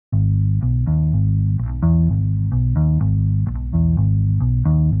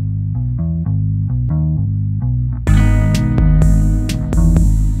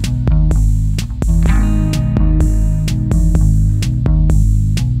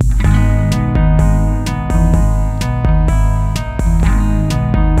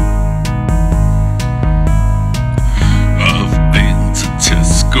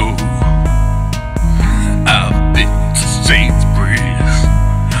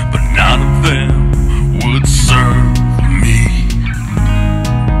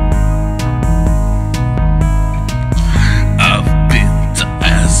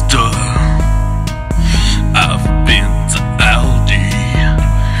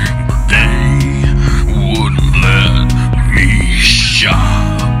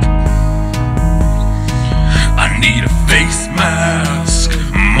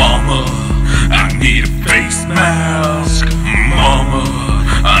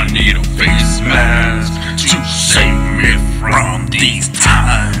from these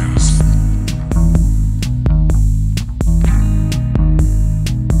times.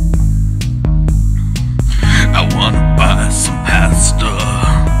 I wanna buy some pasta,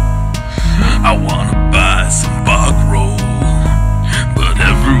 I wanna buy some bog roll, but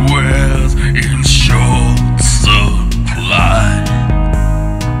everywhere's in short supply.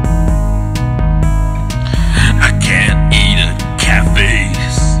 I can't eat at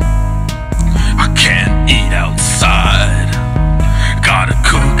cafes, I can't eat outside. Gotta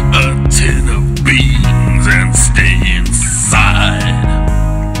cook a tin of beans and stay inside.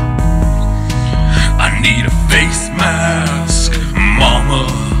 I need a face mask, mama,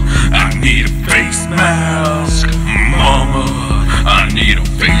 I need a face mask, mama, I need a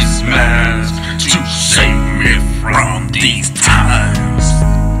face mask to save me from these times.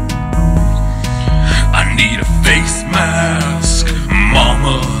 I need a face mask,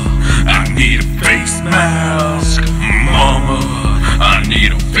 mama, I need a face mask, mama, I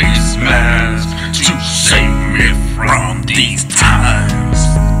need a face mask to save me from these times.